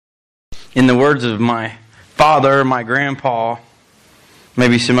In the words of my father, my grandpa,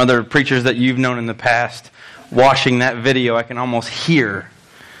 maybe some other preachers that you've known in the past, watching that video, I can almost hear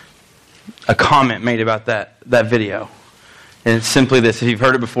a comment made about that video. And it's simply this. If you've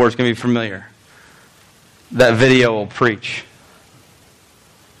heard it before, it's going to be familiar. That video will preach.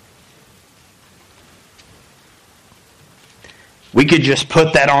 We could just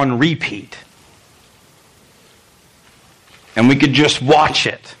put that on repeat. And we could just watch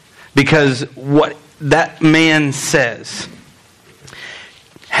it. Because what that man says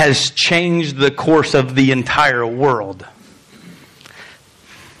has changed the course of the entire world.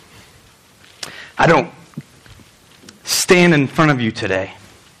 I don't stand in front of you today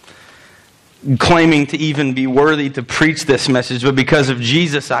claiming to even be worthy to preach this message, but because of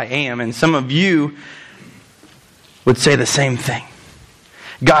Jesus I am. And some of you would say the same thing.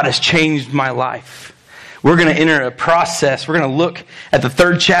 God has changed my life. We're going to enter a process. We're going to look at the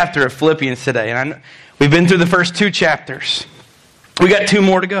 3rd chapter of Philippians today. And we've been through the first 2 chapters. We got 2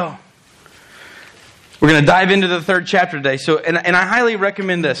 more to go. We're going to dive into the 3rd chapter today. And I highly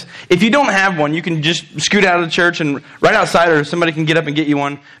recommend this. If you don't have one, you can just scoot out of the church and right outside, or somebody can get up and get you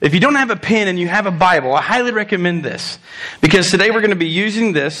one. If you don't have a pen and you have a Bible, I highly recommend this. Because today we're going to be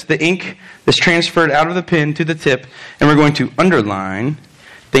using this, the ink that's transferred out of the pen to the tip, and we're going to underline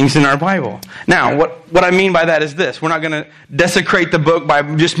things in our Bible. Now, what I mean by that is this. We're not going to desecrate the book by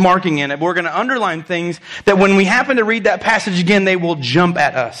just marking in it, but we're going to underline things that when we happen to read that passage again, they will jump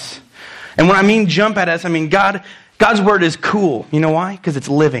at us. And when I mean jump at us, I mean God's word is cool. You know why? Because it's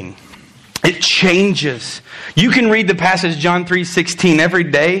living. It changes. You can read the passage John 3:16 every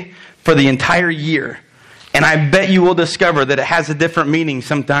day for the entire year. And I bet you will discover that it has a different meaning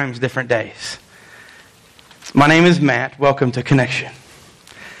sometimes different days. My name is Matt. Welcome to Connection.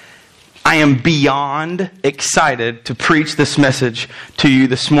 I am beyond excited to preach this message to you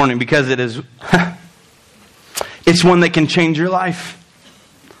this morning because it's one that can change your life.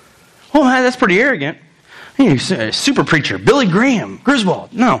 Oh, that's pretty arrogant. You're a super preacher. Billy Graham,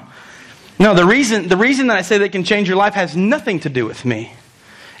 Griswold. No, the reason that I say that can change your life has nothing to do with me.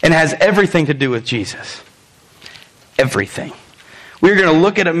 And has everything to do with Jesus. Everything. We're going to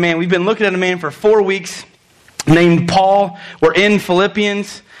look at a man. We've been looking at a man for 4 weeks named Paul. We're in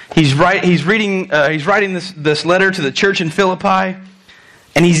Philippians. He's writing this letter to the church in Philippi,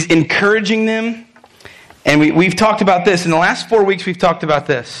 and he's encouraging them. And we've talked about this. In the last 4 weeks, we've talked about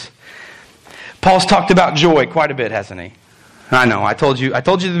this. Paul's talked about joy quite a bit, hasn't he? I know, I told you at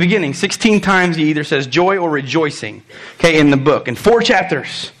the beginning, 16 times he either says joy or rejoicing, okay, in the book. In 4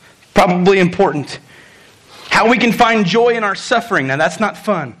 chapters, probably important. How we can find joy in our suffering. Now, that's not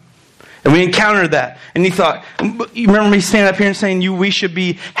fun. And we encountered that. And he thought, you remember me standing up here and saying we should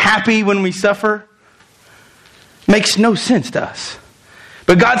be happy when we suffer? Makes no sense to us.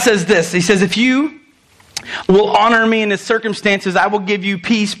 But God says this. He says, if you will honor me in the circumstances, I will give you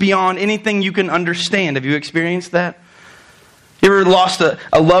peace beyond anything you can understand. Have you experienced that? You ever lost a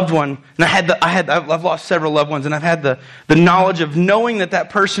loved one? And I've lost several loved ones, and I've had the knowledge of knowing that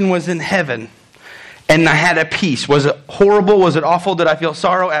person was in heaven. And I had a peace. Was it horrible? Was it awful? Did I feel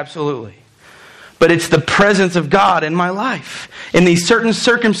sorrow? Absolutely. But it's the presence of God in my life. In these certain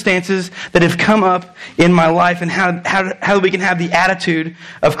circumstances that have come up in my life, and how we can have the attitude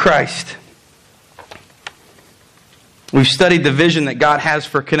of Christ. We've studied the vision that God has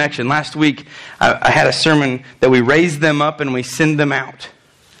for Connection. Last week, I had a sermon that we raise them up and we send them out.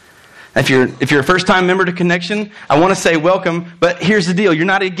 If you're a first-time member to Connection, I want to say welcome. But here's the deal: you're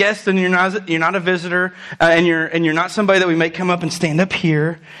not a guest, and you're not a visitor, and you're not somebody that we make come up and stand up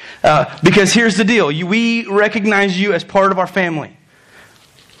here. Because here's the deal: we recognize you as part of our family.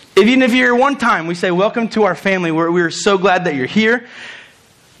 Even if you're here one time, we say welcome to our family. We're so glad that you're here.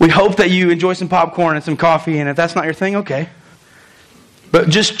 We hope that you enjoy some popcorn and some coffee, and if that's not your thing, okay. But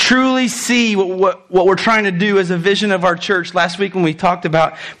just truly see what we're trying to do as a vision of our church. Last week when we talked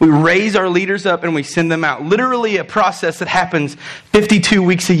about, we raise our leaders up and we send them out. Literally a process that happens 52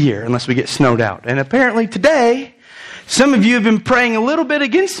 weeks a year, unless we get snowed out. And apparently today, some of you have been praying a little bit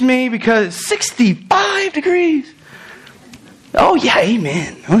against me because it's 65 degrees. Oh yeah,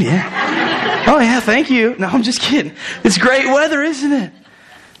 amen. Oh yeah. Oh yeah, thank you. No, I'm just kidding. It's great weather, isn't it?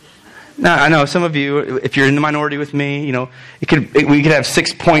 Now, I know some of you, if you're in the minority with me, we could have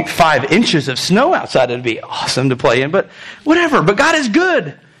 6.5 inches of snow outside. It'd be awesome to play in, but whatever. But God is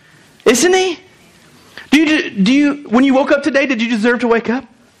good, isn't He? Do you when you woke up today, did you deserve to wake up?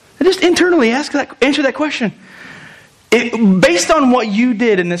 And just internally answer that question. Based on what you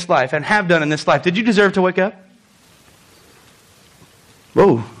did in this life and have done in this life, did you deserve to wake up?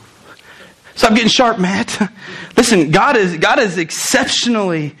 Whoa. Stop getting sharp, Matt. Listen, God is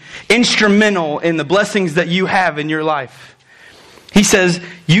exceptionally instrumental in the blessings that you have in your life. He says,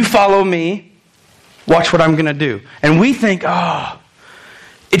 you follow me, watch what I'm going to do. And we think,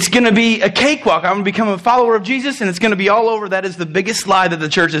 it's going to be a cakewalk. I'm going to become a follower of Jesus and it's going to be all over. That is the biggest lie that the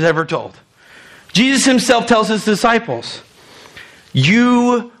church has ever told. Jesus himself tells his disciples,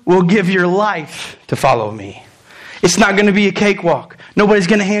 you will give your life to follow me. It's not going to be a cakewalk. Nobody's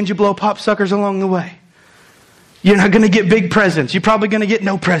going to hand you blow pop suckers along the way. You're not going to get big presents. You're probably going to get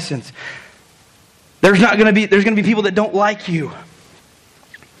no presents. There's going to be people that don't like you.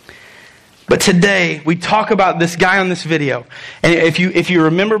 But today, we talk about this guy on this video. And if you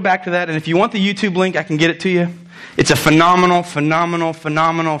remember back to that, and if you want the YouTube link, I can get it to you. It's a phenomenal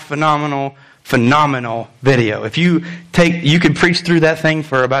video. If you could preach through that thing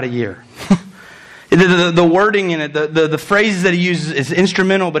for about a year. The wording in it, the phrases that he uses is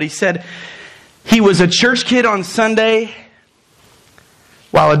instrumental, but he said he was a church kid on Sunday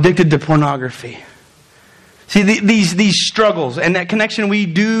while addicted to pornography. See, these struggles and that connection, we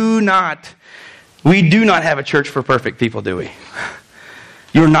do not have a church for perfect people, do we?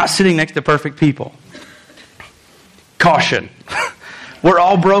 You're not sitting next to perfect people. Caution. We're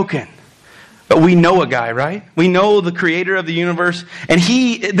all broken. But we know a guy, right? We know the creator of the universe. And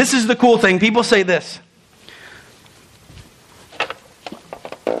this is the cool thing. People say this.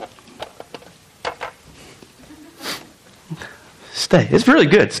 Stay. It's really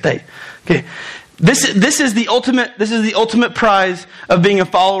good. Stay. Okay. This is the ultimate prize of being a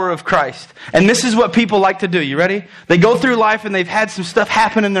follower of Christ. And this is what people like to do. You ready? They go through life and they've had some stuff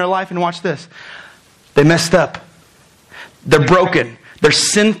happen in their life, and watch this. They messed up. They're broken. They're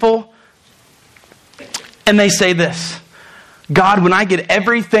sinful. And they say this, God, when I get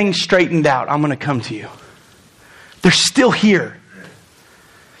everything straightened out, I'm going to come to you. They're still here.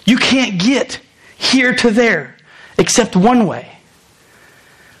 You can't get here to there except one way.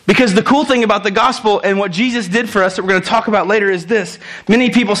 Because the cool thing about the gospel and what Jesus did for us that we're going to talk about later is this. Many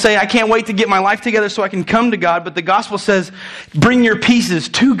people say, I can't wait to get my life together so I can come to God. But the gospel says, bring your pieces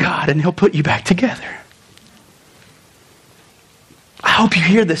to God and He'll put you back together. I hope you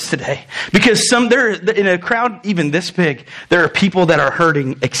hear this today. Because in a crowd even this big, there are people that are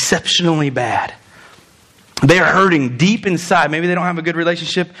hurting exceptionally bad. They are hurting deep inside. Maybe they don't have a good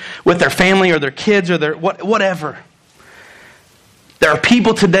relationship with their family or their kids or their whatever. There are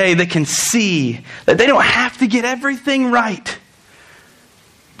people today that can see that they don't have to get everything right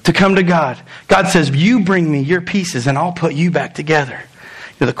to come to God. God says, you bring me your pieces and I'll put you back together.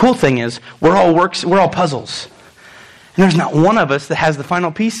 You know, the cool thing is, we're all puzzles. And there's not one of us that has the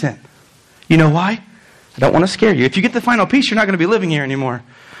final piece in. You know why? I don't want to scare you. If you get the final piece, you're not going to be living here anymore.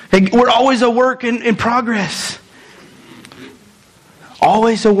 Hey, we're always a work in progress.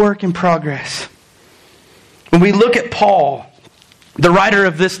 Always a work in progress. When we look at Paul, the writer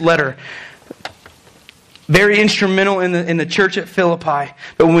of this letter, very instrumental in the church at Philippi.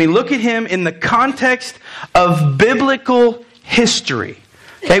 But when we look at him in the context of biblical history,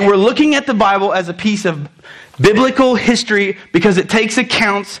 okay, we're looking at the Bible as a piece of biblical history because it takes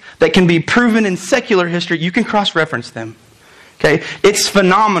accounts that can be proven in secular history. You can cross-reference them. Okay? It's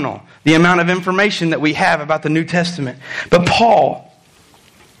phenomenal, the amount of information that we have about the New Testament. But Paul,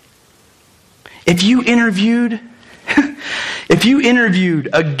 if you interviewed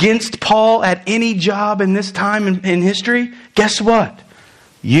against Paul at any job in this time in history, guess what?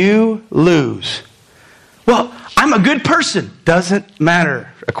 You lose. Well, I'm a good person. Doesn't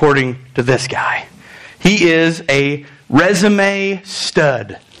matter according to this guy. He is a resume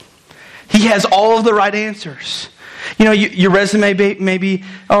stud. He has all of the right answers. You know, your resume maybe,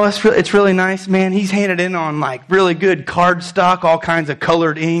 it's really nice. Man, he's handed in on like really good cardstock, all kinds of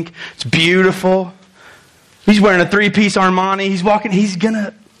colored ink. It's beautiful. He's wearing a 3-piece Armani.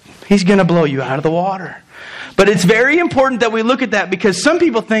 He's gonna blow you out of the water. But it's very important that we look at that because some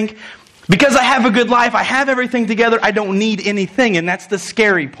people think, because I have a good life, I have everything together, I don't need anything. And that's the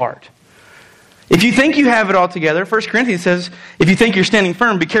scary part. If you think you have it all together, 1 Corinthians says, if you think you're standing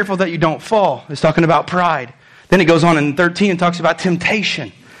firm, be careful that you don't fall. It's talking about pride. Then it goes on in 13 and talks about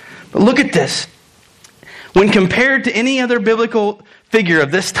temptation. But look at this. When compared to any other biblical figure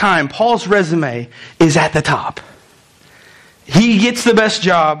of this time, Paul's resume is at the top. He gets the best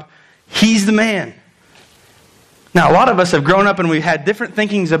job. He's the man. Now, a lot of us have grown up and we've had different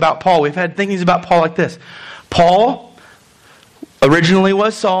thinkings about Paul. We've had thinkings about Paul like this. Paul originally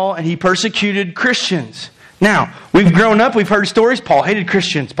was Saul, and he persecuted Christians. Now, we've grown up, we've heard stories. Paul hated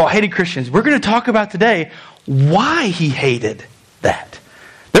Christians. Paul hated Christians. We're going to talk about today why he hated that.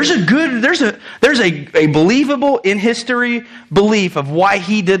 There's a believable in history belief of why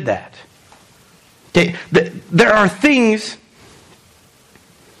he did that. Okay, there are things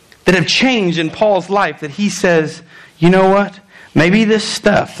that have changed in Paul's life that he says, you know what? Maybe this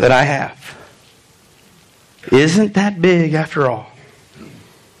stuff that I have isn't that big after all.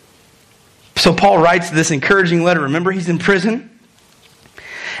 So Paul writes this encouraging letter. Remember, he's in prison.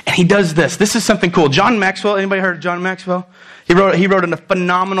 And he does this. This is something cool. John Maxwell, anybody heard of John Maxwell? He wrote a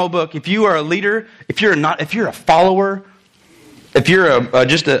phenomenal book. If you are a leader, if you're a follower, if you're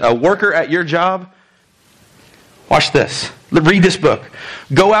just a worker at your job, watch this. Read this book.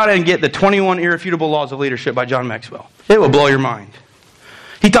 Go out and get the 21 Irrefutable Laws of Leadership by John Maxwell. It will blow your mind.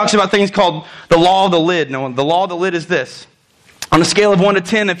 He talks about things called the law of the lid. Now, the law of the lid is this. On a scale of 1 to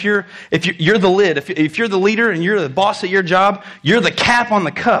 10, if you're the lid, if you're the leader and you're the boss at your job, you're the cap on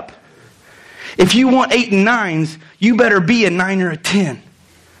the cup. If you want 8 and 9s, you better be a 9 or a 10.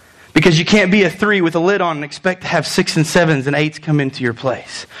 Because you can't be a 3 with a lid on and expect to have 6 and 7s and 8s come into your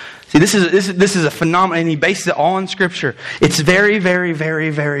place. See, this is a phenomenon, and he bases it all on Scripture. It's very, very, very,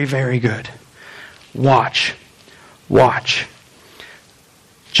 very, very good. Watch.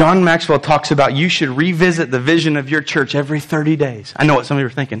 John Maxwell talks about you should revisit the vision of your church every 30 days. I know what some of you are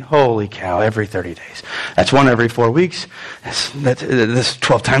thinking. Holy cow, every 30 days. That's one every 4 weeks. That's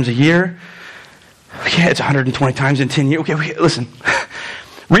 12 times a year. Yeah, it's 120 times in 10 years. Okay, listen.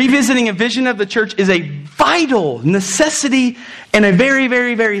 Revisiting a vision of the church is a vital necessity and a very,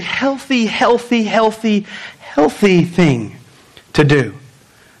 very, very healthy thing to do.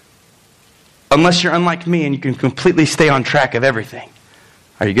 Unless you're unlike me and you can completely stay on track of everything.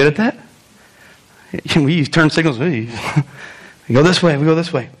 Are you good at that? We use turn signals. We go this way. We go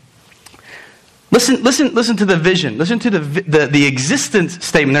this way. Listen to the vision. Listen to the existence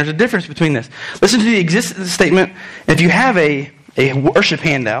statement. There's a difference between this. Listen to the existence statement. If you have a worship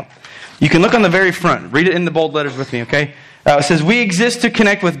handout, you can look on the very front. Read it in the bold letters with me, okay? It says, we exist to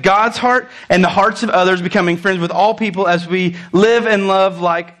connect with God's heart and the hearts of others, becoming friends with all people as we live and love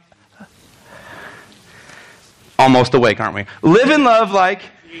like... Almost awake, aren't we? Live and love like...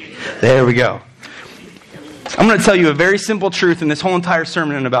 There we go. I'm going to tell you a very simple truth in this whole entire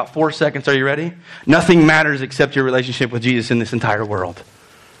sermon in about 4 seconds. Are you ready? Nothing matters except your relationship with Jesus in this entire world.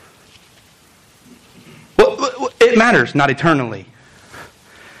 Well, it matters, not eternally.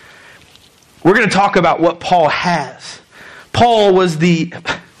 We're going to talk about what Paul has. Paul was the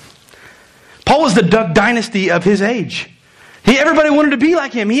Duck Dynasty of his age. Everybody wanted to be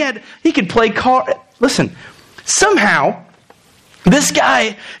like him. He could play cards. Listen, somehow this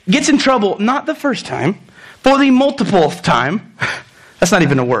guy gets in trouble, not the first time, for the multipleth time. That's not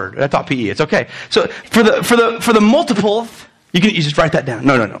even a word. I taught PE. It's okay. So for the multipleth, you just write that down.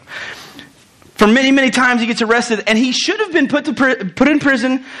 No. For many, many times he gets arrested, and he should have been put in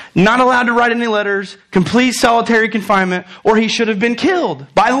prison, not allowed to write any letters, complete solitary confinement, or he should have been killed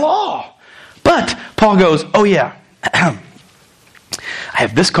by law. But Paul goes, oh yeah, I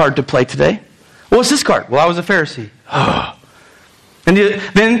have this card to play today. What's this card? Well, I was a Pharisee. And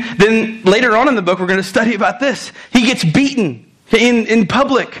then later on in the book, we're going to study about this. He gets beaten in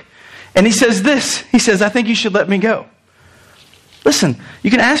public. And he says this. He says, I think you should let me go. Listen,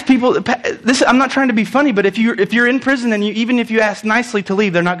 you can ask people. I'm not trying to be funny, but if you're in prison and even if you ask nicely to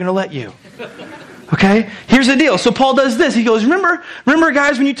leave, they're not going to let you. Okay? Here's the deal. So Paul does this. He goes, remember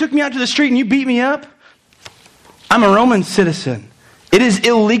guys, when you took me out to the street and you beat me up? I'm a Roman citizen. It is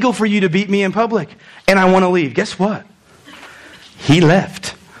illegal for you to beat me in public. And I want to leave. Guess what? He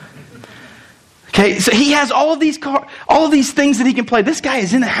left. Okay, so he has all of these things that he can play. This guy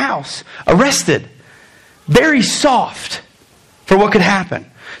is in a house, arrested, very soft for what could happen.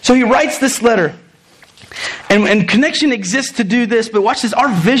 So he writes this letter. And connection exists to do this, but watch this.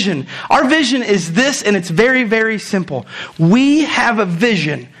 Our vision is this, and it's very, very simple. We have a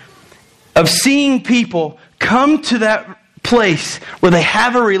vision of seeing people come to that place where they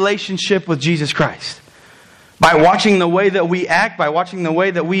have a relationship with Jesus Christ. By watching the way that we act, by watching the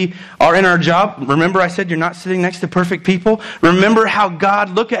way that we are in our job. Remember I said you're not sitting next to perfect people. Remember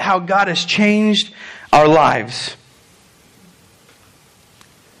look at how God has changed our lives.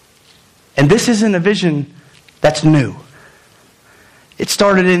 And this isn't a vision that's new. It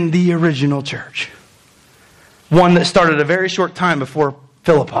started in the original church. One that started a very short time before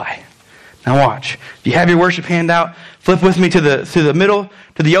Philippi. Now watch. If you have your worship handout, flip with me to the middle,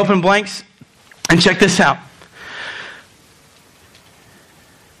 to the open blanks, and check this out.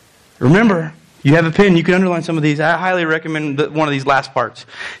 Remember, you have a pen, you can underline some of these. I highly recommend one of these last parts.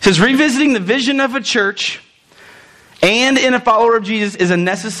 It says, revisiting the vision of a church and in a follower of Jesus is a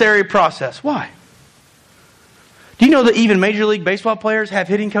necessary process. Why? Do you know that even Major League Baseball players have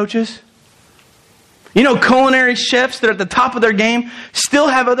hitting coaches? You know, culinary chefs that are at the top of their game still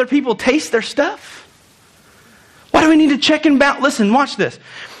have other people taste their stuff? Why do we need to check and balance? Listen, watch this.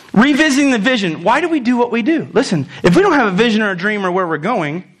 Revisiting the vision. Why do we do what we do? Listen, if we don't have a vision or a dream or where we're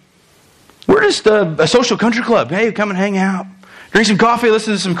going, we're just a social country club. Hey, come and hang out. Drink some coffee,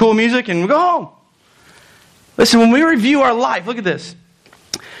 listen to some cool music, and go home. Listen, when we review our life, look at this.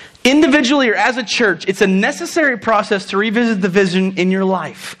 Individually or as a church, it's a necessary process to revisit the vision in your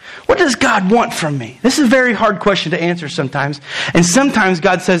life. What does God want from me? This is a very hard question to answer sometimes. And sometimes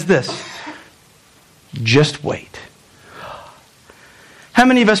God says this. Just wait. How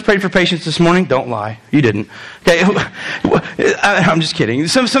many of us prayed for patience this morning? Don't lie. You didn't. Okay, I'm just kidding.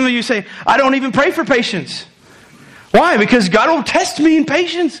 Some of you say, I don't even pray for patience. Why? Because God will test me in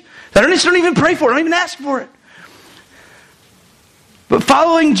patience. I don't even pray for it. I don't even ask for it. But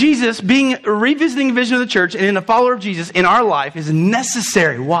following Jesus, revisiting the vision of the church and being a follower of Jesus in our life is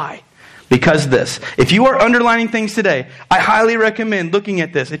necessary. Why? Because this. If you are underlining things today, I highly recommend looking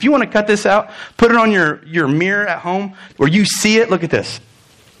at this. If you want to cut this out, put it on your mirror at home where you see it. Look at this.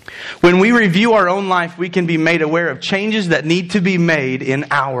 When we review our own life, we can be made aware of changes that need to be made in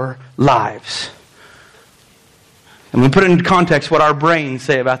our lives. And we put it into context what our brains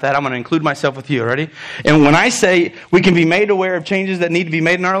say about that. I'm going to include myself with you, ready? And when I say we can be made aware of changes that need to be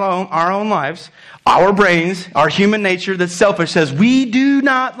made in our own lives, our brains, our human nature that's selfish says we do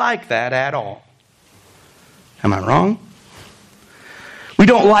not like that at all. Am I wrong? We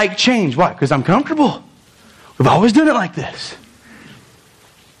don't like change. Why? Because I'm comfortable. We've always done it like this.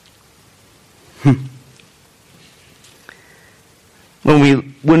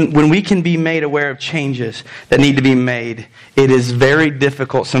 When we can be made aware of changes that need to be made, it is very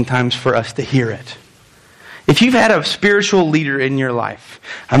difficult sometimes for us to hear it. If you've had a spiritual leader in your life,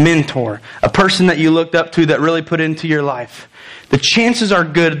 a mentor, a person that you looked up to that really put into your life, the chances are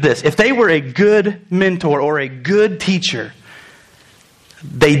good this. If they were a good mentor or a good teacher,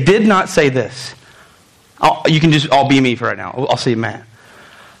 they did not say this. You can just all be me for right now. I'll say Matt.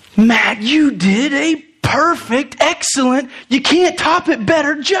 Matt, you did a perfect, excellent, you can't top it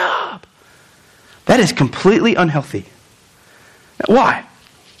better job. That is completely unhealthy. Why?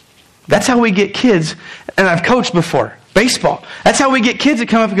 That's how we get kids, and I've coached before, baseball. That's how we get kids that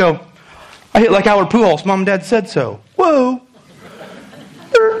come up and go, I hit like Howard Pujols, Mom and Dad said so. Whoa.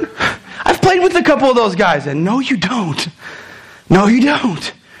 I've played with a couple of those guys, and no you don't. No you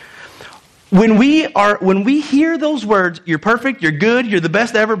don't. When we hear those words, you're perfect, you're good, you're the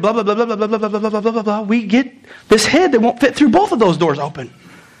best ever, blah, blah, blah, blah, blah, blah, blah, blah, blah, blah, blah, blah, we get this head that won't fit through both of those doors open.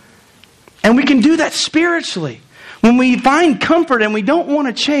 And we can do that spiritually. When we find comfort and we don't want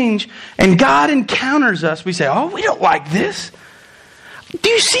to change, and God encounters us, we say, oh, we don't like this. Do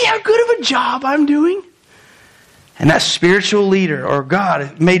you see how good of a job I'm doing? And that spiritual leader or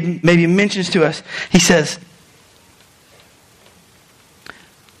God maybe mentions to us, he says,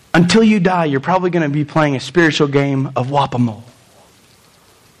 until you die, you're probably going to be playing a spiritual game of whack-a-mole.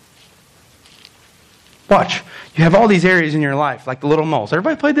 Watch. You have all these areas in your life, like the little moles.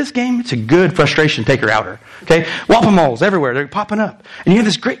 Everybody played this game? It's a good frustration taker-outer. Okay? Whack-a-moles everywhere. They're popping up. And you have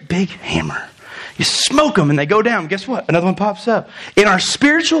this great big hammer. You smoke them and they go down. Guess what? Another one pops up. In our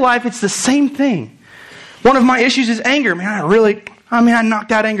spiritual life, it's the same thing. One of my issues is anger. I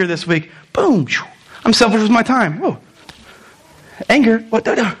knocked out anger this week. Boom. I'm selfish with my time. Oh. Anger. What?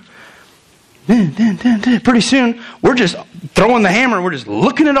 Pretty soon, we're just throwing the hammer. We're just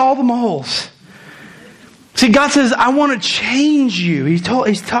looking at all the moles. See, God says, I want to change you. He's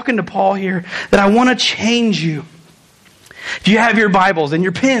talking to Paul here that I want to change you. If you have your Bibles and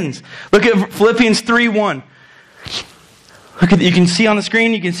your pens, look at Philippians 3:1. Look at you can see on the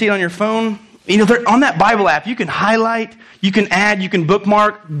screen. You can see it on your phone. They're on that Bible app. You can highlight. You can add. You can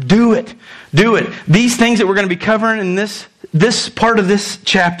bookmark. Do it. Do it. These things that we're going to be covering in this part of this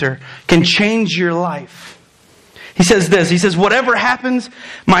chapter can change your life. He says this. He says, whatever happens,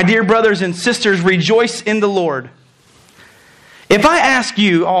 my dear brothers and sisters, rejoice in the Lord. If I ask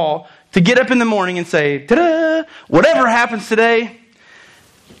you all to get up in the morning and say, ta-da, whatever happens today,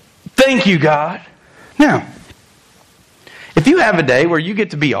 thank you, God. Now, if you have a day where you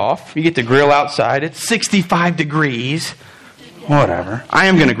get to be off, you get to grill outside, it's 65 degrees, whatever. I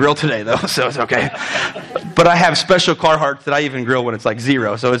am going to grill today, though, so it's okay. But I have special Carhartts that I even grill when it's like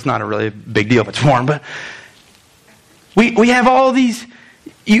 0, so it's not a really big deal if it's warm. But we have all these,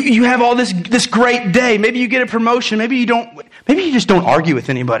 you have all this great day. Maybe you get a promotion. Maybe you just don't argue with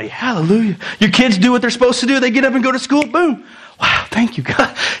anybody. Hallelujah. Your kids do what they're supposed to do. They get up and go to school. Boom. Wow, thank you,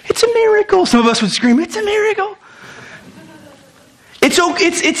 God. It's a miracle. Some of us would scream, it's a miracle.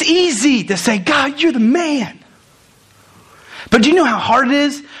 It's easy to say, God, you're the man. But do you know how hard it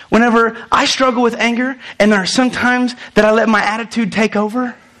is whenever I struggle with anger and there are some times that I let my attitude take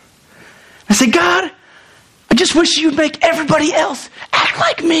over? I say, God, I just wish you'd make everybody else act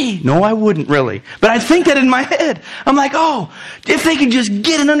like me. No, I wouldn't really. But I think that in my head. I'm like, oh, if they could just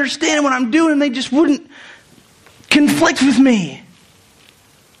get and understand what I'm doing, they just wouldn't conflict with me.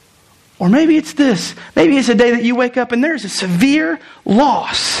 Or maybe it's this. Maybe it's a day that you wake up and there's a severe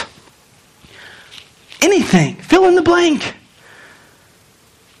loss. Anything. Fill in the blank.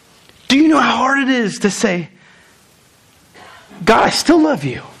 Do you know how hard it is to say, God, I still love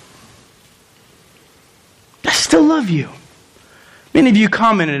you. I still love you. Many of you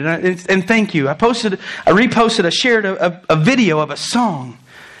commented, and thank you. I reposted, I shared a video of a song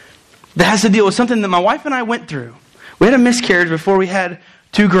that has to deal with something that my wife and I went through. We had a miscarriage before we had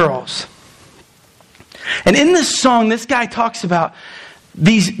 2 girls. And in this song, this guy talks about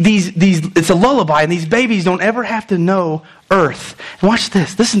these it's a lullaby, and these babies don't ever have to know earth. And watch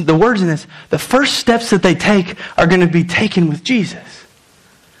this. Listen, the words in this. The first steps that they take are going to be taken with Jesus.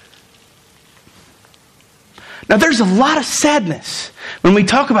 Now, there's a lot of sadness when we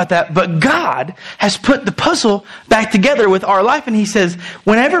talk about that, but God has put the puzzle back together with our life, and He says,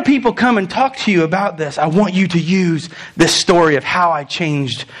 whenever people come and talk to you about this, I want you to use this story of how I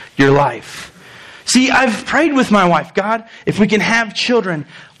changed your life. See, I've prayed with my wife, God, if we can have children,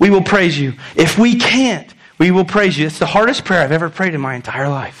 we will praise you. If we can't, we will praise you. It's the hardest prayer I've ever prayed in my entire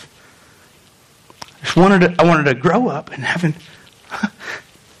life. I wanted to grow up and having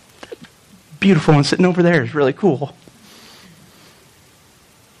beautiful one sitting over there is really cool.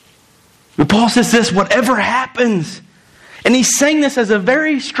 But Paul says this, whatever happens, and he's saying this as a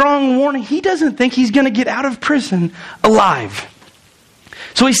very strong warning. He doesn't think he's going to get out of prison alive.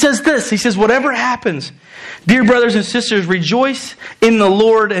 So he says this, he says, whatever happens, dear brothers and sisters, rejoice in the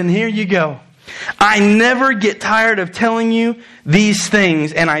Lord. And here you go. I never get tired of telling you these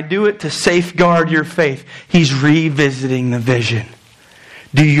things, and I do it to safeguard your faith. He's revisiting the vision.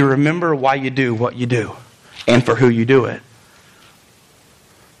 Do you remember why you do what you do and for who you do it?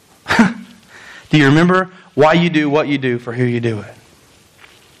 Do you remember why you do what you do for who you do it?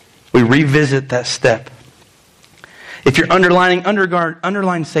 We revisit that step. If you're underlining,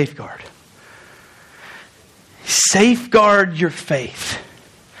 underline safeguard. Safeguard your faith.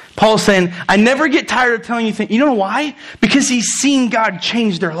 Paul's saying, I never get tired of telling you things. You know why? Because he's seen God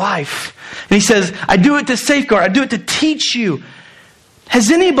change their life. And he says, I do it to safeguard. I do it to teach you. Has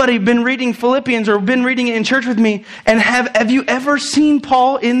anybody been reading Philippians or been reading it in church with me? And have you ever seen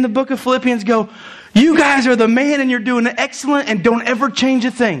Paul in the book of Philippians go, you guys are the man and you're doing excellent and don't ever change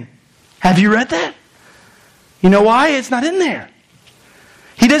a thing? Have you read that? You know why? It's not in there.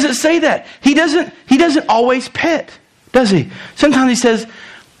 He doesn't say that. He doesn't always pet, does he? Sometimes he says,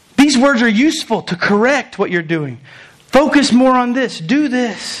 these words are useful to correct what you're doing. Focus more on this. Do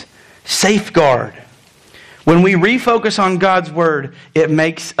this. Safeguard. When we refocus on God's Word, it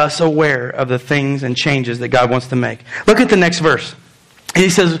makes us aware of the things and changes that God wants to make. Look at the next verse.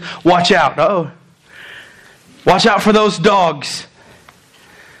 He says, watch out. Watch out for those dogs.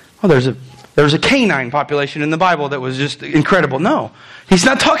 Oh, there's a canine population in the Bible that was just incredible. No, he's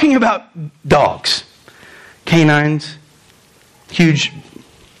not talking about dogs. Canines, huge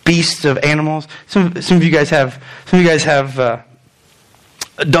beasts of animals. Some of you guys have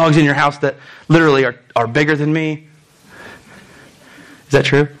dogs in your house that literally are bigger than me. Is that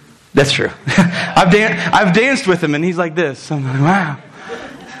true? That's true. I've danced with him and he's like this. I'm like,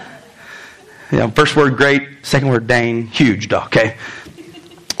 wow. First word great, second word dang, huge dog. Okay.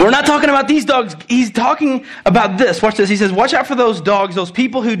 We're not talking about these dogs. He's talking about this. Watch this. He says, watch out for those dogs, those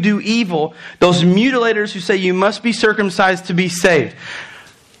people who do evil, those mutilators who say you must be circumcised to be saved.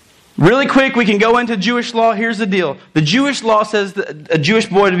 Really quick, we can go into Jewish law. Here's the deal. The Jewish law says that a Jewish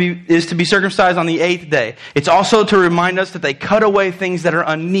boy is to be circumcised on the 8th day. It's also to remind us that they cut away things that are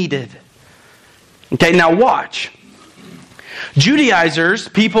unneeded. Okay, now watch. Judaizers,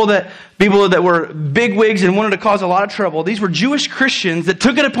 people that were bigwigs and wanted to cause a lot of trouble, these were Jewish Christians that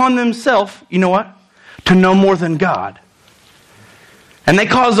took it upon themselves, you know what? To know more than God. And they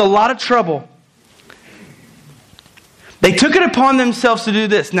caused a lot of trouble. They took it upon themselves to do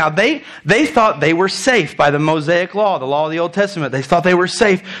this. Now, they thought they were safe by the Mosaic law, the law of the Old Testament. They thought they were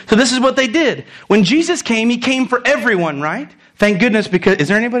safe. So this is what they did. When Jesus came, He came for everyone, right? Thank goodness, because is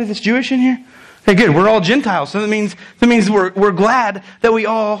there anybody that's Jewish in here? Okay, good. We're all Gentiles. So that means we're glad that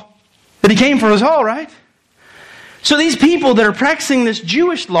He came for us all, right? So these people that are practicing this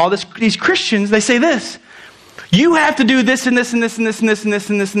Jewish law, these Christians, they say this. You have to do this and this and this and this and this and this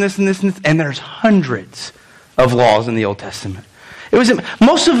and this and this and this and this. And there's hundreds of laws in the Old Testament.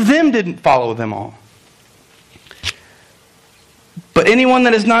 Most of them didn't follow them all. But anyone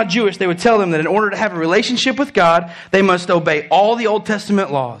that is not Jewish, they would tell them that in order to have a relationship with God, they must obey all the Old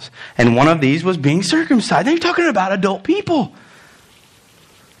Testament laws. And one of these was being circumcised. They're talking about adult people.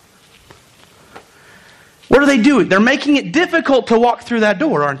 What are they doing? They're making it difficult to walk through that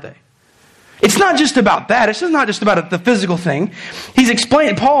door, aren't they? It's not just about that. It's just not just about the physical thing. He's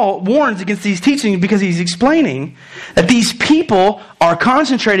explaining, Paul warns against these teachings because he's explaining that these people are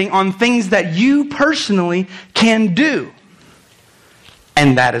concentrating on things that you personally can do.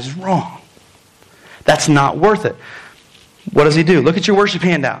 And that is wrong. That's not worth it. What does he do? Look at your worship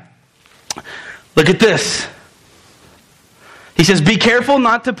handout. Look at this. He says, be careful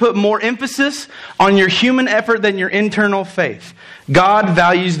not to put more emphasis on your human effort than your internal faith. God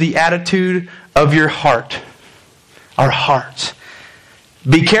values the attitude of your heart. Our hearts.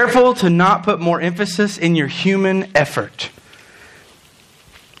 Be careful to not put more emphasis in your human effort.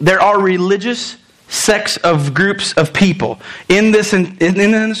 There are religious sects of groups of people in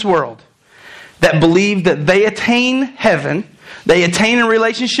this world that believe that they attain heaven, they attain a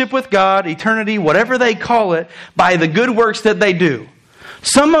relationship with God, eternity, whatever they call it, by the good works that they do.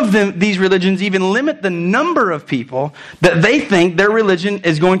 Some of these religions even limit the number of people that they think their religion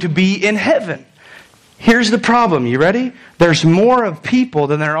is going to be in heaven. Here's the problem. You ready? There's more of people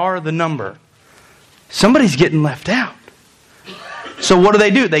than there are the number. Somebody's getting left out. So what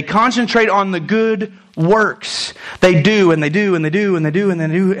do? They concentrate on the good works. They do, and they do, and they do, and they do, and they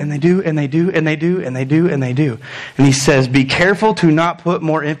do, and they do, and they do, and they do, and they do, and they do. And he says, be careful to not put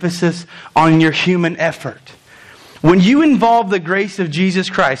more emphasis on your human effort. When you involve the grace of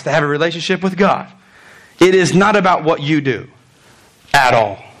Jesus Christ to have a relationship with God, it is not about what you do at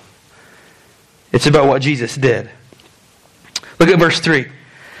all. It's about what Jesus did. Look at verse 3.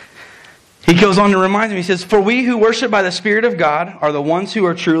 He goes on to remind them, he says, for we who worship by the Spirit of God are the ones who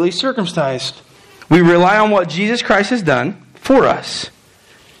are truly circumcised. We rely on what Jesus Christ has done for us.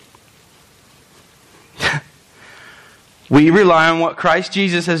 We rely on what Christ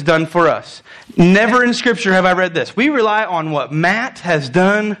Jesus has done for us. Never in Scripture have I read this. We rely on what Matt has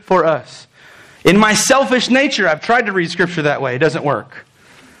done for us. In my selfish nature, I've tried to read Scripture that way. It doesn't work.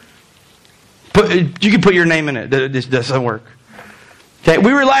 You can put your name in it. It just doesn't work. Okay,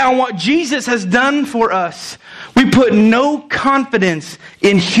 we rely on what Jesus has done for us. We put no confidence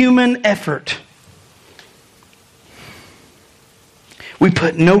in human effort. We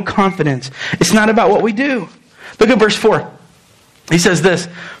put no confidence. It's not about what we do. Look at verse 4. He says this,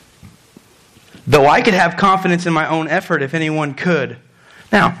 though I could have confidence in my own effort if anyone could.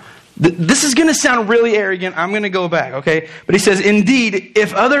 Now, this is going to sound really arrogant. I'm going to go back, okay? But he says, indeed,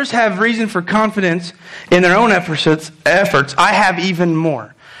 if others have reason for confidence in their own efforts, I have even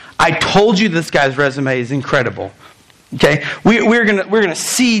more. I told you this guy's resume is incredible. Okay? We're going to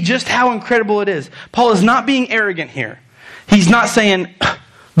see just how incredible it is. Paul is not being arrogant here. He's not saying,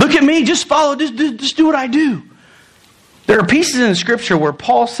 look at me, just follow, just do what I do. There are pieces in Scripture where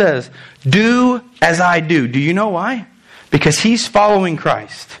Paul says, do as I do. Do you know why? Because he's following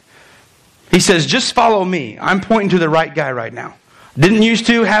Christ. He says, just follow me. I'm pointing to the right guy right now. Didn't used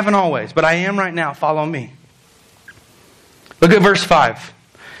to, haven't always, but I am right now. Follow me. Look at verse 5.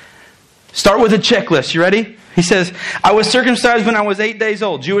 Start with a checklist. You ready? He says, I was circumcised when I was 8 days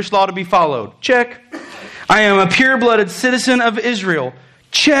old. Jewish law to be followed. Check. I am a pure-blooded citizen of Israel.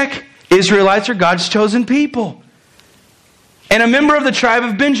 Check. Israelites are God's chosen people. And a member of the tribe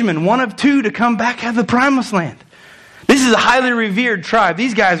of Benjamin, one of two to come back out of the promised land. This is a highly revered tribe.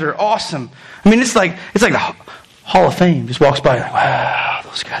 These guys are awesome. I mean, it's like the Hall of Fame. Just walks by like, wow,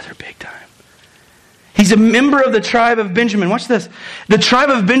 those guys are big time. He's a member of the tribe of Benjamin. Watch this. The tribe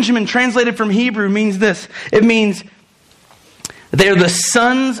of Benjamin, translated from Hebrew, means this. It means they're the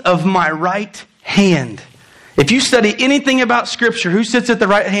sons of my right hand. If you study anything about Scripture, who sits at the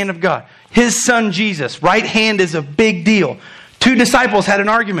right hand of God? His son Jesus. Right hand is a big deal. 2 disciples had an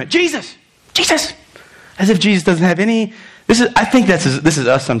argument. Jesus! As if Jesus doesn't have any... I think this is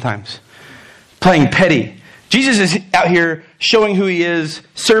us sometimes. Playing petty. Jesus is out here showing who He is,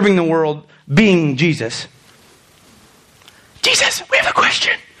 serving the world, being Jesus. Jesus, we have a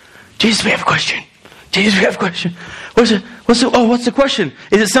question. Jesus, we have a question. Jesus, we have a question. What's the question?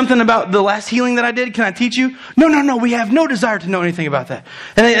 Is it something about the last healing that I did? Can I teach you? No. We have no desire to know anything about that.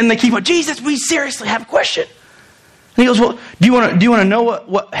 And they keep on, Jesus, we seriously have a question. And he goes, well, do you want to know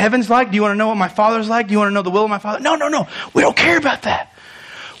what heaven's like? Do you want to know what my Father's like? Do you want to know the will of my Father? No. We don't care about that.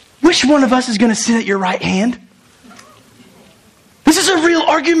 Which one of us is going to sit at your right hand? This is a real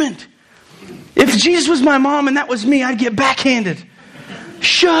argument. If Jesus was my mom and that was me, I'd get backhanded.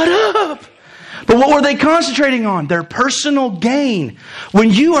 Shut up. But what were they concentrating on? Their personal gain.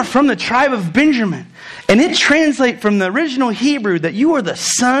 When you are from the tribe of Benjamin, and it translates from the original Hebrew that you are the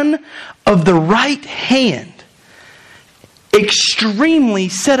son of the right hand, extremely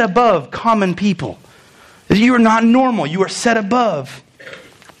set above common people. You are not normal. You are set above.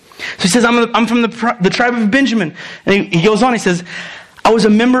 So he says, I'm from the tribe of Benjamin. And he goes on, he says, I was a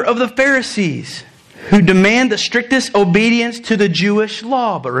member of the Pharisees who demand the strictest obedience to the Jewish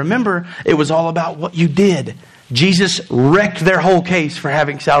law. But remember, it was all about what you did. Jesus wrecked their whole case for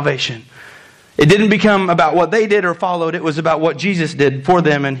having salvation. It didn't become about what they did or followed. It was about what Jesus did for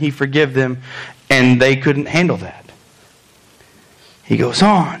them, and He forgave them, and they couldn't handle that. He goes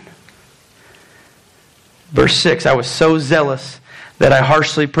on. Verse 6, I was so zealous that I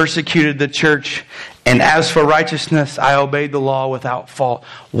harshly persecuted the church, and as for righteousness, I obeyed the law without fault.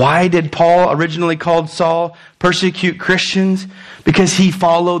 Why did Paul, originally called Saul, persecute Christians? Because he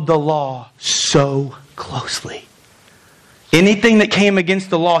followed the law so closely. Anything that came against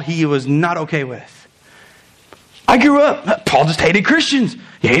the law, he was not okay with. I grew up, Paul just hated Christians.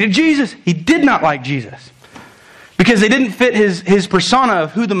 He hated Jesus. He did not like Jesus. Because they didn't fit his persona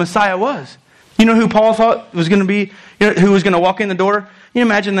of who the Messiah was. You know who Paul thought was going to be, who was going to walk in the door? You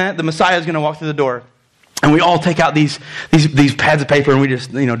imagine that? The Messiah is going to walk through the door. And we all take out these pads of paper and we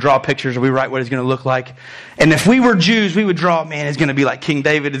just draw pictures, or we write what he's going to look like. And if we were Jews, we would draw, man, he's going to be like King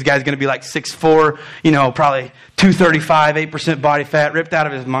David. This guy's going to be like 6'4", probably 235, 8% body fat, ripped out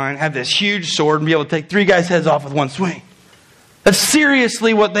of his mind, have this huge sword and be able to take 3 guys' heads off with one swing. That's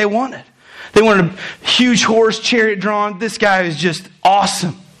seriously what they wanted. They wanted a huge horse, chariot drawn. This guy is just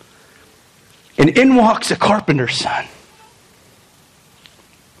awesome. And in walks a carpenter's son.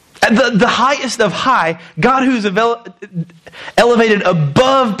 At the highest of high, God who's elevated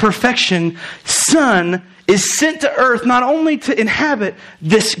above perfection, Son is sent to earth not only to inhabit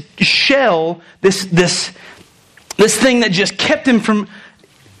this shell, this thing that just kept him from...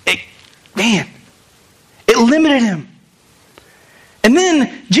 it limited him. And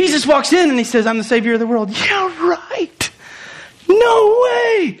then Jesus walks in and He says, I'm the Savior of the world. Yeah, right. No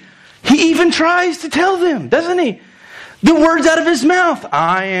way. He even tries to tell them, doesn't he? The words out of His mouth,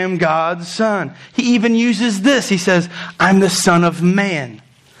 I am God's Son. He even uses this. He says, I'm the Son of Man.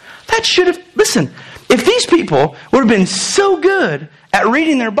 That should have... Listen, if these people would have been so good at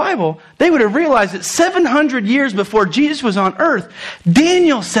reading their Bible, they would have realized that 700 years before Jesus was on earth,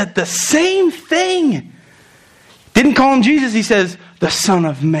 Daniel said the same thing. Didn't call Him Jesus. He says, the Son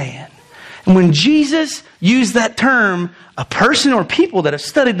of Man. And when Jesus used that term, a person or people that have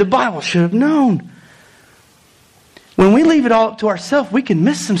studied the Bible should have known. When we leave it all up to ourselves, we can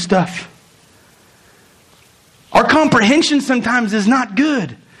miss some stuff. Our comprehension sometimes is not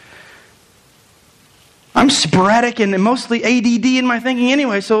good. I'm sporadic and mostly ADD in my thinking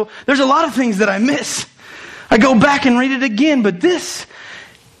anyway, so there's a lot of things that I miss. I go back and read it again, but this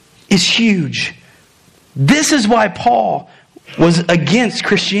is huge. This is why Paul was against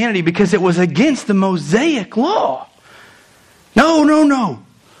Christianity, because it was against the Mosaic law.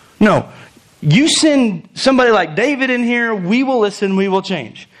 No. You send somebody like David in here, we will listen, we will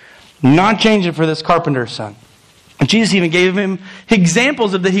change. Not change it for this carpenter's son. And Jesus even gave him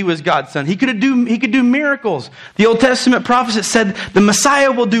examples of that he was God's son. He could do miracles. The Old Testament prophets said the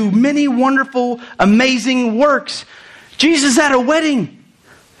Messiah will do many wonderful, amazing works. Jesus at a wedding.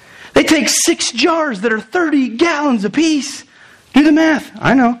 They take 6 jars that are 30 gallons apiece. Do the math.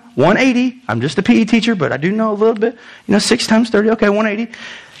 I know. 180. I'm just a PE teacher, but I do know a little bit. 6 times 30. Okay, 180.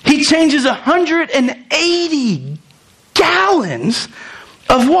 He changes 180 gallons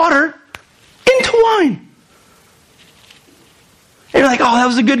of water into wine. And you're like, oh, that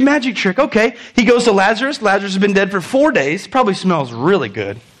was a good magic trick. Okay. He goes to Lazarus. Lazarus has been dead for 4 days. Probably smells really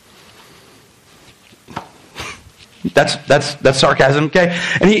good. That's sarcasm, okay?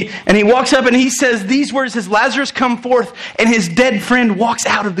 And he walks up and he says these words, says, Lazarus come forth, and his dead friend walks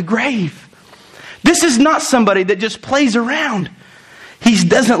out of the grave. This is not somebody that just plays around. He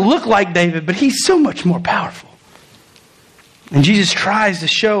doesn't look like David, but he's so much more powerful. And Jesus tries to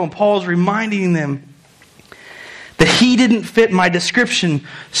show, and Paul's reminding them that he didn't fit my description,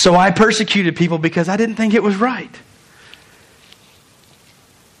 so I persecuted people because I didn't think it was right.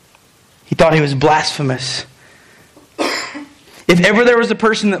 He thought he was blasphemous. If ever there was a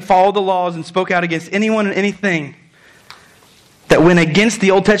person that followed the laws and spoke out against anyone and anything that went against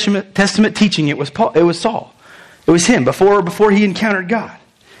the Old Testament teaching, it was Paul. It was Saul. It was him before he encountered God.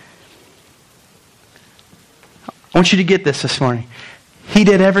 I want you to get this morning. He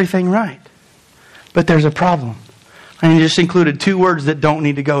did everything right. But there's a problem. And he just included 2 words that don't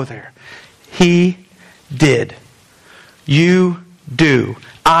need to go there. He did. You do.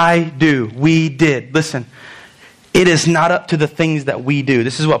 I do. We did. Listen, it is not up to the things that we do.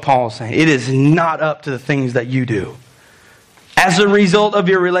 This is what Paul is saying. It is not up to the things that you do. As a result of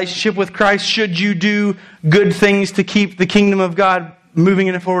your relationship with Christ, should you do good things to keep the kingdom of God moving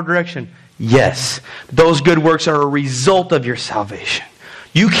in a forward direction? Yes. Those good works are a result of your salvation.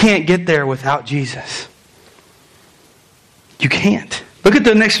 You can't get there without Jesus. You can't. Look at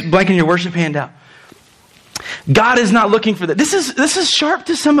the next blank in your worship handout. God is not looking for that. This is sharp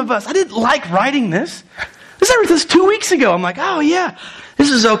to some of us. I didn't like writing this. I read this 2 weeks ago. I'm like, oh yeah,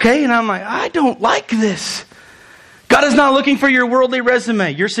 this is okay. And I'm like, I don't like this. God is not looking for your worldly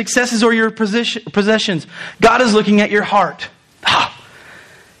resume, your successes or your possessions. God is looking at your heart.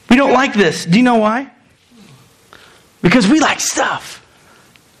 We don't like this. Do you know why? Because we like stuff.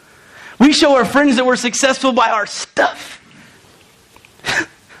 We show our friends that we're successful by our stuff.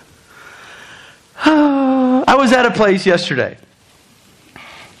 I was at a place yesterday.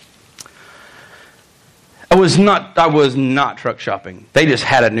 I was not truck shopping. They just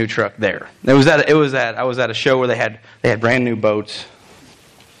had a new truck there. I was at a show where they had brand new boats.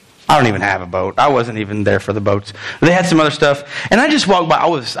 I don't even have a boat. I wasn't even there for the boats. They had some other stuff, and I just walked by. I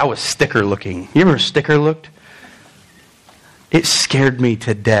was sticker looking. You ever sticker looked? It scared me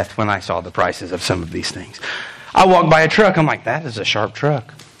to death when I saw the prices of some of these things. I walked by a truck. I'm like, that is a sharp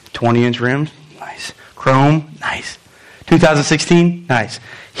truck. 20-inch rims, nice. Chrome, nice. 2016, nice.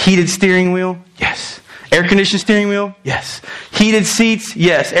 Heated steering wheel, yes. Air-conditioned steering wheel? Yes. Heated seats?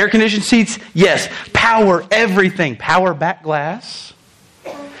 Yes. Air-conditioned seats? Yes. Power everything. Power back glass.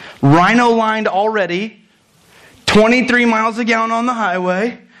 Rhino lined already. 23 miles a gallon on the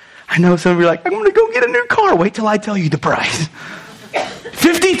highway. I know some of you are like, I'm going to go get a new car. Wait till I tell you the price.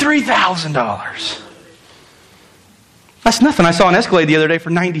 $53,000. That's nothing. I saw an Escalade the other day for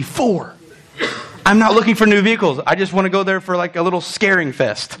 $94,000. I'm not looking for new vehicles. I just want to go there for like a little scaring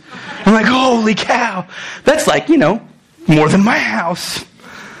fest. I'm like, holy cow. That's like, more than my house.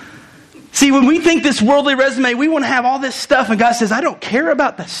 See, when we think this worldly resume, we want to have all this stuff. And God says, I don't care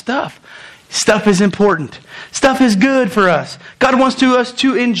about the stuff. Stuff is important. Stuff is good for us. God wants us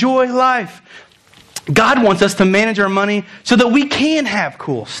to enjoy life. God wants us to manage our money so that we can have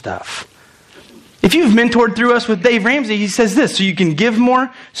cool stuff. If you've mentored through us with Dave Ramsey, he says this, so you can give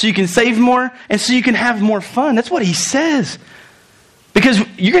more, so you can save more, and so you can have more fun. That's what he says. Because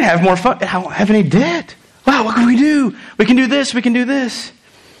you're going to have more fun. I don't have any debt. Wow, what can we do? We can do this, we can do this.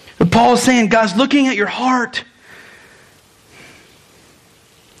 But Paul is saying, God's looking at your heart.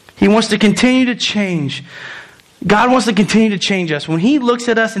 He wants to continue to change. God wants to continue to change us. When He looks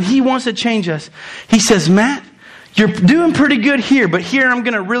at us and He wants to change us, He says, Matt, you're doing pretty good here, but here I'm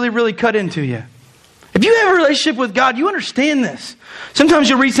going to really, really cut into you. If you have a relationship with God, you understand this. Sometimes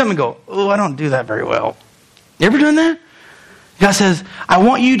you'll read something and go, oh, I don't do that very well. You ever done that? God says, I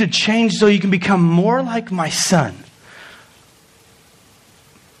want you to change so you can become more like my son.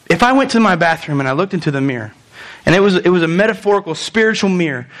 If I went to my bathroom and I looked into the mirror, and it was a metaphorical, spiritual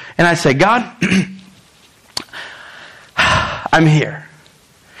mirror, and I said, God, I'm here.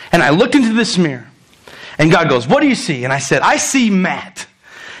 And I looked into this mirror, and God goes, what do you see? And I said, I see Matt.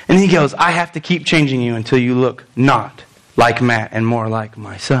 And He goes, I have to keep changing you until you look not like Matt and more like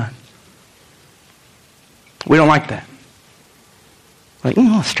my son. We don't like that. Like,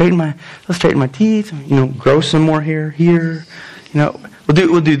 let's straighten my teeth, grow some more hair here.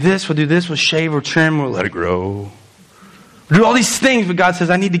 We'll do this, we'll shave, we'll trim, we'll let it grow. We'll do all these things, but God says,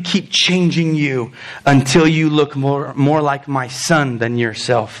 I need to keep changing you until you look more like my son than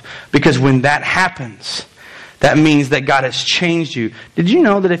yourself. Because when that happens, that means that God has changed you. Did you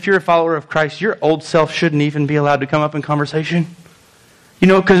know that if you're a follower of Christ, your old self shouldn't even be allowed to come up in conversation?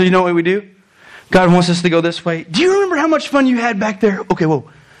 Because you know what we do? God wants us to go this way. Do you remember how much fun you had back there? Okay,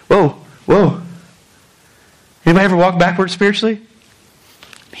 whoa. Anybody ever walk backwards spiritually?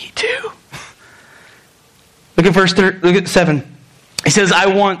 Me too. Look at 7. He says, I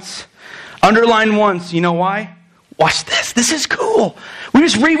once. Underline once. You know why? Watch this. This is cool. We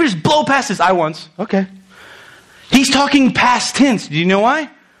just blow past this. I once. Okay. He's talking past tense. Do you know why?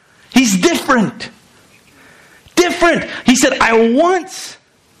 He's different. Different. He said, I once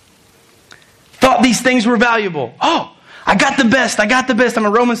thought these things were valuable. Oh, I got the best. I'm a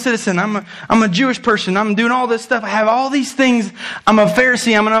Roman citizen. I'm a Jewish person. I'm doing all this stuff. I have all these things. I'm a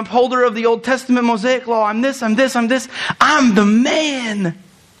Pharisee. I'm an upholder of the Old Testament Mosaic law. I'm this. I'm the man.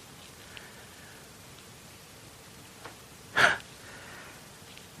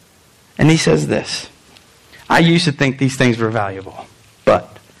 And he says this. I used to think these things were valuable,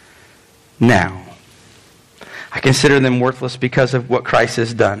 but now I consider them worthless because of what Christ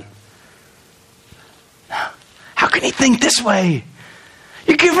has done. How can he think this way?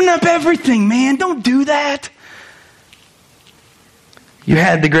 You're giving up everything, man. Don't do that. You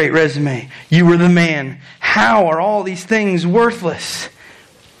had the great resume. You were the man. How are all these things worthless?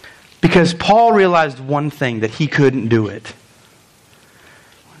 Because Paul realized one thing, that he couldn't do it.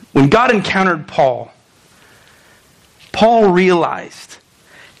 When God encountered Paul, Paul realized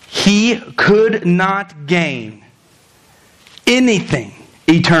he could not gain anything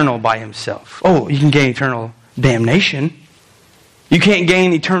eternal by himself. Oh, you can gain eternal damnation. You can't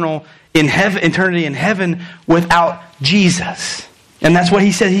gain eternity in heaven without Jesus. And that's what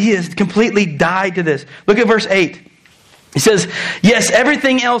he said. He has completely died to this. Look at verse 8. He says, yes,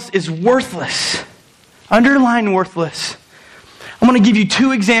 everything else is worthless. Underline worthless. I'm going to give you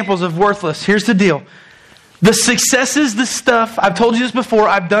 2 examples of worthless. Here's the deal. The successes, the stuff, I've told you this before,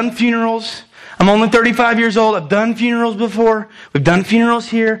 I've done funerals. I'm only 35 years old. I've done funerals before. We've done funerals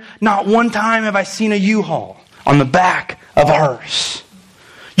here. Not one time have I seen a U-Haul on the back of a hearse.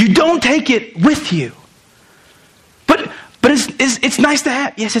 You don't take it with you. But it's nice to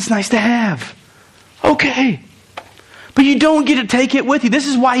have. Yes, it's nice to have. Okay. But you don't get to take it with you. This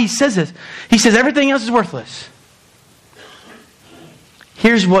is why he says this. He says everything else is worthless.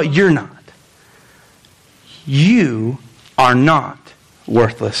 Here's what you're not. You are not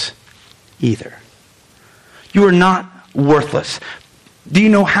worthless either. You are not worthless. Do you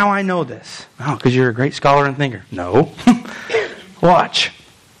know how I know this? Oh, because you're a great scholar and thinker. No. Watch.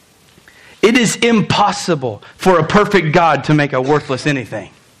 It is impossible for a perfect God to make a worthless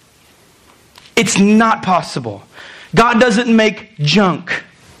anything. It's not possible. God doesn't make junk.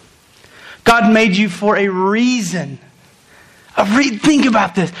 God made you for a reason. Think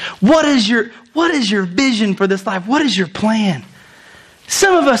about this. What is your vision for this life? What is your plan?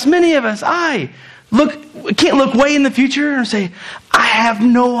 Some of us, many of us, can't look way in the future and say, I have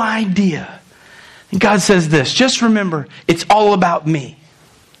no idea. And God says this, just remember, it's all about me.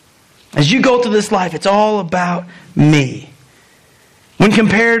 As you go through this life, it's all about me. When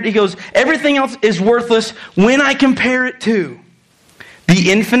compared, he goes, everything else is worthless when I compare it to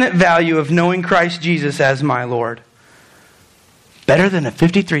the infinite value of knowing Christ Jesus as my Lord. Better than a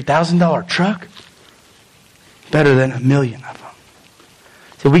 $53,000 truck? Better than 1 million of them.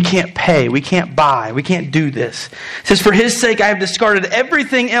 So we can't pay, we can't buy, we can't do this. It says, for His sake I have discarded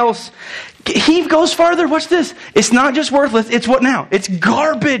everything else. He goes farther, watch this. It's not just worthless, it's what now? It's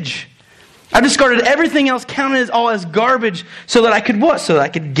garbage. I've discarded everything else, counted as all as garbage, so that I could what? So that I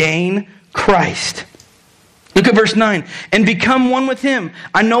could gain Christ. Look at verse 9. And become one with Him.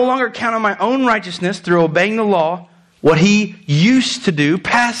 I no longer count on my own righteousness through obeying the law. What He used to do,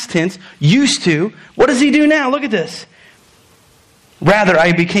 past tense, used to. What does He do now? Look at this. Rather,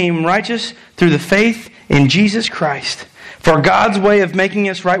 I became righteous through the faith in Jesus Christ. For God's way of making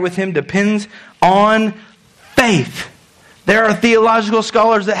us right with Him depends on faith. There are theological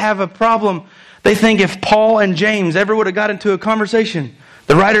scholars that have a problem. They think if Paul and James ever would have got into a conversation,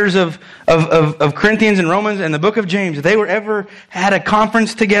 the writers of Corinthians and Romans and the book of James, if they were ever had a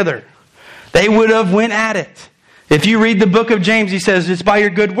conference together, they would have went at it. If you read the book of James, he says, it's by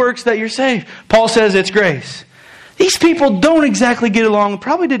your good works that you're saved. Paul says it's grace. These people don't exactly get along,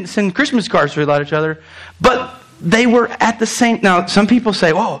 probably didn't send Christmas cards to each other, but they were at the same... Now, some people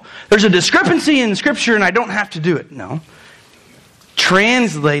say, oh, there's a discrepancy in Scripture and I don't have to do it. No.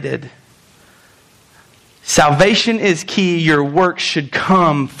 Translated, salvation is key. Your work should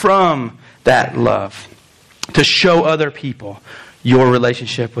come from that love to show other people your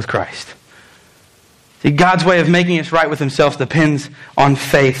relationship with Christ. See, God's way of making us right with Himself depends on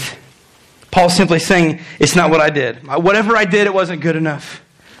faith. Paul's simply saying, it's not what I did. Whatever I did, it wasn't good enough.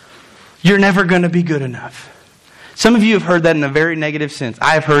 You're never going to be good enough. Some of you have heard that in a very negative sense.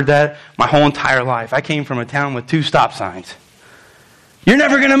 I have heard that my whole entire life. I came from a town with 2 stop signs. You're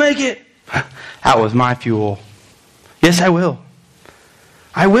never going to make it. That was my fuel. Yes, I will.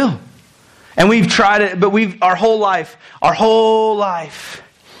 I will. And we've tried it, but our whole life,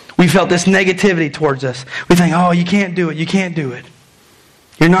 we felt this negativity towards us. We think, oh, you can't do it. You can't do it.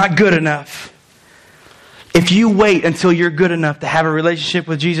 You're not good enough. If you wait until you're good enough to have a relationship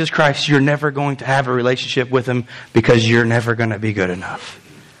with Jesus Christ, you're never going to have a relationship with Him because you're never going to be good enough.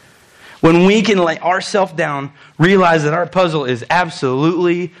 When we can lay ourselves down, realize that our puzzle is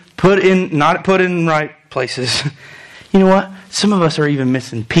absolutely not put in right places. You know what? Some of us are even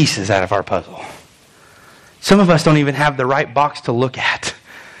missing pieces out of our puzzle. Some of us don't even have the right box to look at.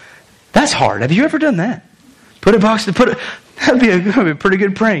 That's hard. Have you ever done that? That'd be a pretty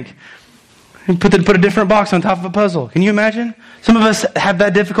good prank. Put a different box on top of a puzzle. Can you imagine? Some of us have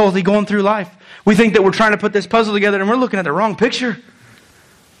that difficulty going through life. We think that we're trying to put this puzzle together and we're looking at the wrong picture.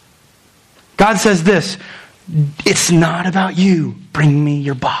 God says this, It's not about you. Bring me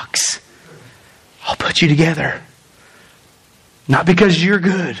your box. I'll put you together. Not because you're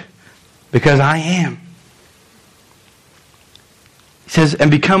good, because I am. He says,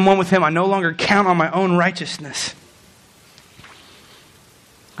 and become one with him. I no longer count on my own righteousness.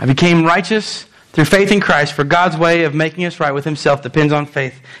 I became righteous through faith in Christ, for God's way of making us right with himself depends on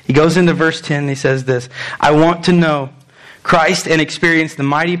faith. He goes into verse 10 and he says this, I want to know Christ and experience the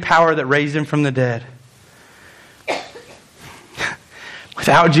mighty power that raised him from the dead.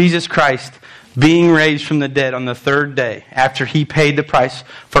 Without Jesus Christ being raised from the dead on the third day, after he paid the price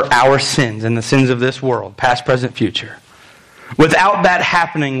for our sins and the sins of this world, past, present, future. Without that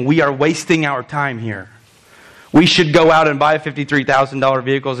happening, we are wasting our time here. We should go out and buy $53,000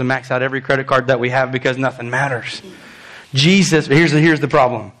 vehicles and max out every credit card that we have because nothing matters. Jesus, here's the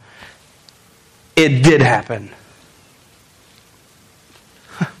problem. It did happen.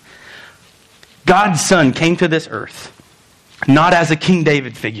 God's Son came to this earth, not as a King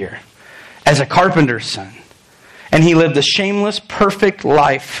David figure, as a carpenter's son. And he lived a shameless, perfect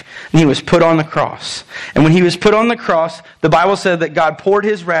life. And he was put on the cross. And when he was put on the cross, the Bible said that God poured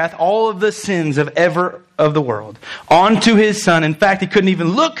his wrath, all of the sins of the world, onto his Son. In fact, he couldn't even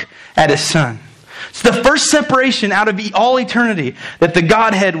look at his Son. It's the first separation out of all eternity that the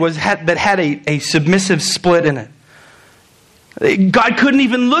Godhead that had a submissive split in it. God couldn't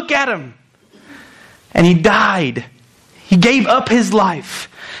even look at him. And he died. He gave up his life.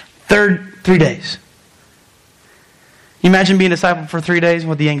 3 days. You imagine being a disciple for 3 days and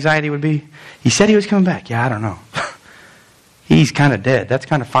what the anxiety would be? He said he was coming back. Yeah, I don't know. He's kind of dead. That's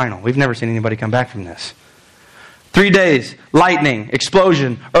kind of final. We've never seen anybody come back from this. 3 days, lightning,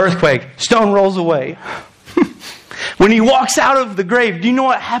 explosion, earthquake, stone rolls away. When he walks out of the grave, do you know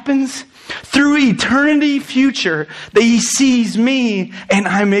what happens? Through eternity future, that he sees me and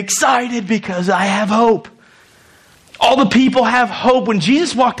I'm excited because I have hope. All the people have hope. When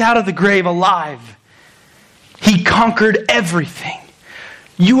Jesus walked out of the grave alive, he conquered everything.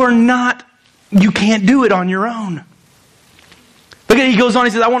 You can't do it on your own. Look at it, he goes on,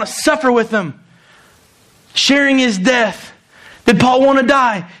 he says, I want to suffer with them. Sharing his death. Did Paul want to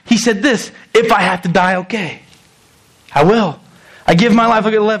die? He said this, if I have to die, okay. I will. I give my life,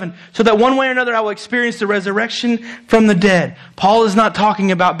 look at 11, so that one way or another I will experience the resurrection from the dead. Paul is not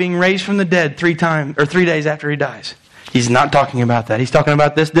talking about being raised from the dead 3 days after he dies. He's not talking about that. He's talking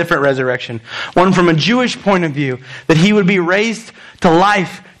about this different resurrection. One from a Jewish point of view, that he would be raised to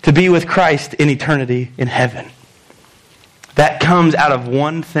life to be with Christ in eternity in heaven. That comes out of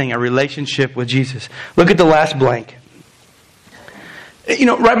one thing, a relationship with Jesus. Look at the last blank.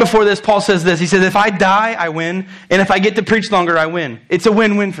 Right before this, Paul says this. He says, if I die, I win. And if I get to preach longer, I win. It's a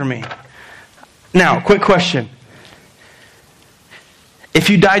win-win for me. Now, quick question. If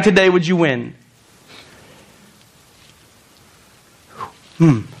you died today, would you win?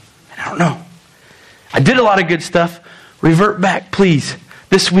 I don't know. I did a lot of good stuff. Revert back, please.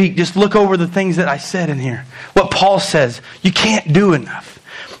 This week, just look over the things that I said in here. What Paul says, you can't do enough.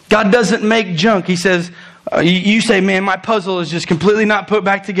 God doesn't make junk. He says, you say, man, my puzzle is just completely not put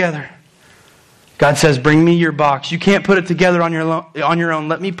back together. God says, bring me your box. You can't put it together on your own.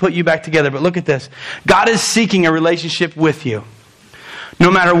 Let me put you back together. But look at this. God is seeking a relationship with you. No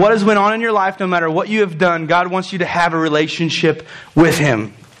matter what has went on in your life, no matter what you have done, God wants you to have a relationship with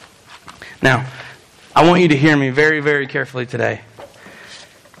him. Now, I want you to hear me very, very carefully today.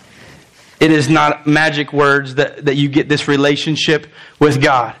 It is not magic words that you get this relationship with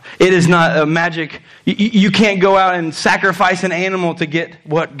God. It is not a magic. You can't go out and sacrifice an animal to get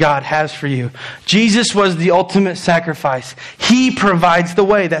what God has for you. Jesus was the ultimate sacrifice. He provides the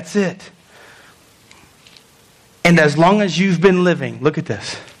way. That's it. And as long as you've been living, look at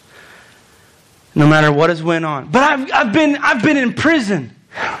this. No matter what has went on. But I've been in prison.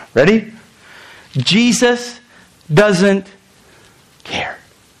 Ready? Jesus doesn't care.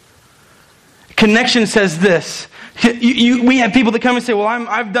 Connection says this. We have people that come and say, well,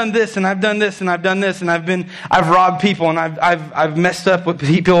 I've done this and I've done this and I've done this and I've robbed people and I've messed up with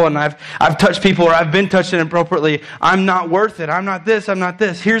people and I've touched people or I've been touched inappropriately. I'm not worth it. I'm not this. I'm not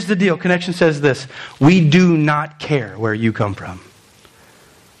this. Here's the deal. Connection says this. We do not care where you come from.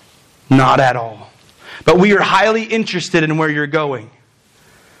 Not at all. But we are highly interested in where you're going.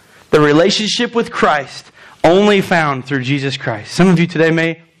 The relationship with Christ only found through Jesus Christ. Some of you today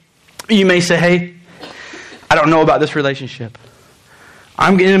may say, hey, I don't know about this relationship.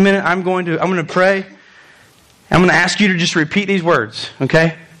 In a minute, I'm going to pray. I'm going to ask you to just repeat these words,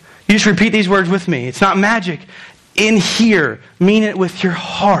 okay? You just repeat these words with me. It's not magic. In here, mean it with your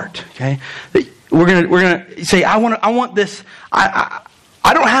heart, okay? We're going to say, I want this.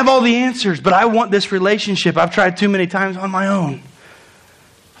 I don't have all the answers, but I want this relationship. I've tried too many times on my own.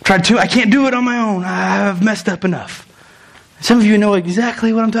 I can't do it on my own. I've messed up enough. Some of you know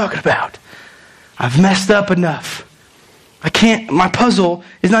exactly what I'm talking about. I've messed up enough. My puzzle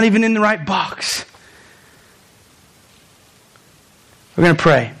is not even in the right box. We're going to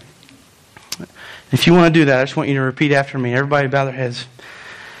pray. If you want to do that, I just want you to repeat after me. Everybody bow their heads.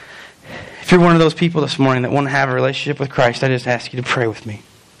 If you're one of those people this morning that want to have a relationship with Christ, I just ask you to pray with me.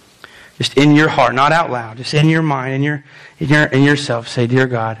 Just in your heart, not out loud. Just in your mind, in yourself. Say, Dear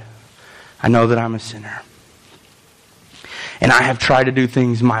God, I know that I'm a sinner. And I have tried to do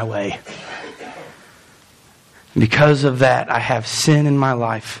things my way. Because of that, I have sin in my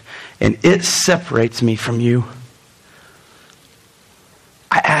life. And it separates me from you.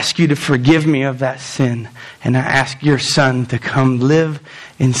 I ask you to forgive me of that sin. And I ask your Son to come live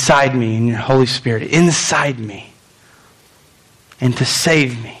inside me in your Holy Spirit. Inside me. And to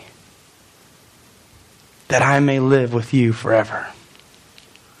save me. That I may live with you forever.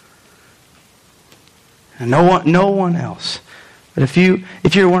 And no one else. But if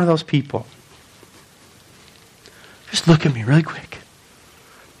you're one of those people, just look at me really quick.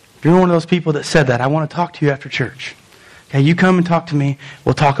 If you're one of those people that said that, I want to talk to you after church. Okay, you come and talk to me.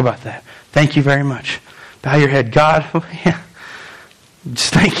 We'll talk about that. Thank you very much. Bow your head. God,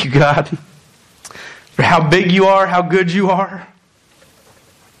 just thank you, God, for how big you are, how good you are.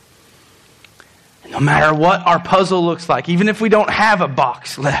 No matter what our puzzle looks like, even if we don't have a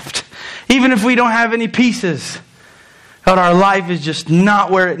box left, even if we don't have any pieces, God, our life is just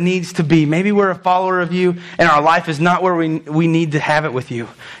not where it needs to be. Maybe we're a follower of you and our life is not where we need to have it with you.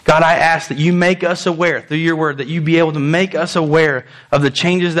 God, I ask that you make us aware through your word, that you be able to make us aware of the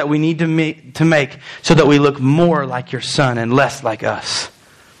changes that we need to make so that we look more like your Son and less like us.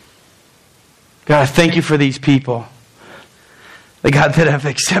 God, I thank you for these people. God, that have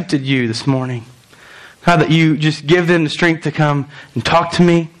accepted you this morning. God, that you just give them the strength to come and talk to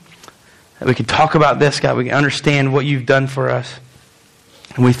me. That we can talk about this, God. We can understand what you've done for us.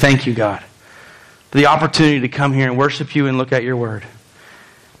 And we thank you, God, for the opportunity to come here and worship you and look at your word.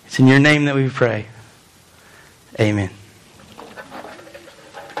 It's in your name that we pray. Amen.